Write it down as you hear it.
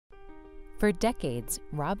For decades,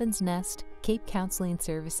 Robin's Nest, Cape Counseling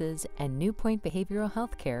Services, and NewPoint Behavioral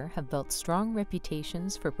Health Care have built strong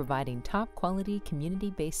reputations for providing top-quality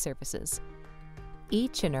community-based services.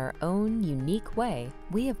 Each in our own unique way,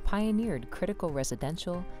 we have pioneered critical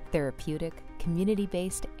residential, therapeutic,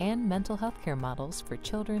 community-based, and mental health care models for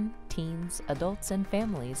children, teens, adults, and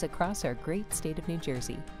families across our great state of New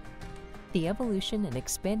Jersey. The evolution and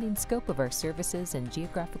expanding scope of our services and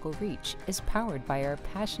geographical reach is powered by our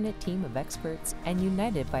passionate team of experts and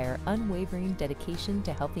united by our unwavering dedication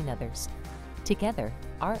to helping others. Together,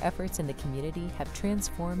 our efforts in the community have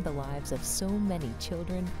transformed the lives of so many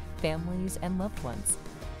children, families, and loved ones.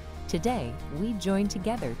 Today, we join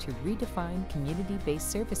together to redefine community-based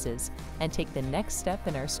services and take the next step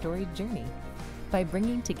in our storied journey. By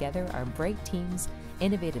bringing together our bright teams,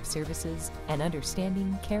 innovative services, and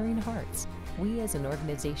understanding, caring hearts, we as an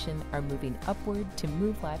organization are moving upward to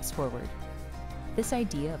move lives forward. This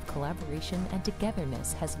idea of collaboration and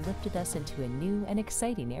togetherness has lifted us into a new and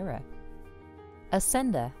exciting era.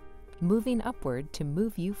 Acenda, moving upward to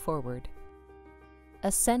move you forward.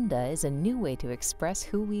 Acenda is a new way to express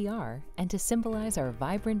who we are and to symbolize our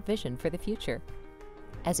vibrant vision for the future.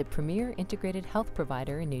 As a premier integrated health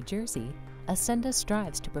provider in New Jersey, Acenda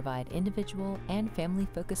strives to provide individual and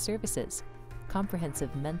family-focused services,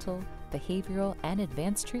 comprehensive mental, behavioral, and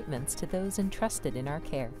advanced treatments to those entrusted in our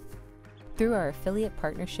care. Through our affiliate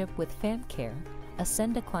partnership with FamCare,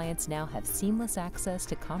 Acenda clients now have seamless access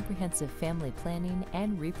to comprehensive family planning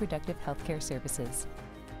and reproductive healthcare services.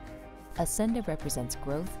 Acenda represents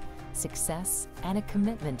growth, success, and a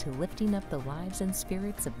commitment to lifting up the lives and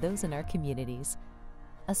spirits of those in our communities.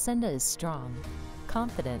 Acenda is strong,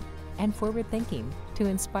 confident, and forward-thinking to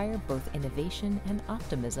inspire both innovation and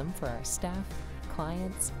optimism for our staff,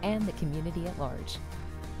 clients, and the community at large.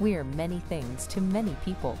 We are many things to many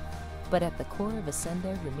people, but at the core of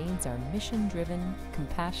Acenda remains our mission-driven,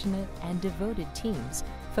 compassionate, and devoted teams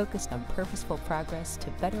focused on purposeful progress to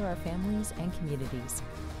better our families and communities.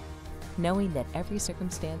 Knowing that every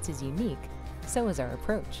circumstance is unique, so is our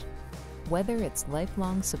approach. Whether it's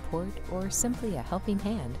lifelong support or simply a helping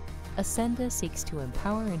hand, Acenda seeks to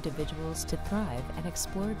empower individuals to thrive and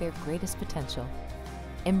explore their greatest potential.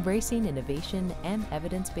 Embracing innovation and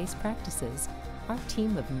evidence-based practices, our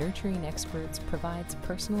team of nurturing experts provides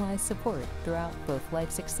personalized support throughout both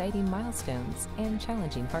life's exciting milestones and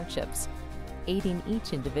challenging hardships, aiding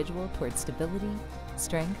each individual towards stability,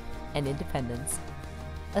 strength, and independence.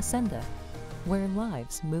 Acenda, where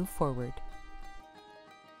lives move forward.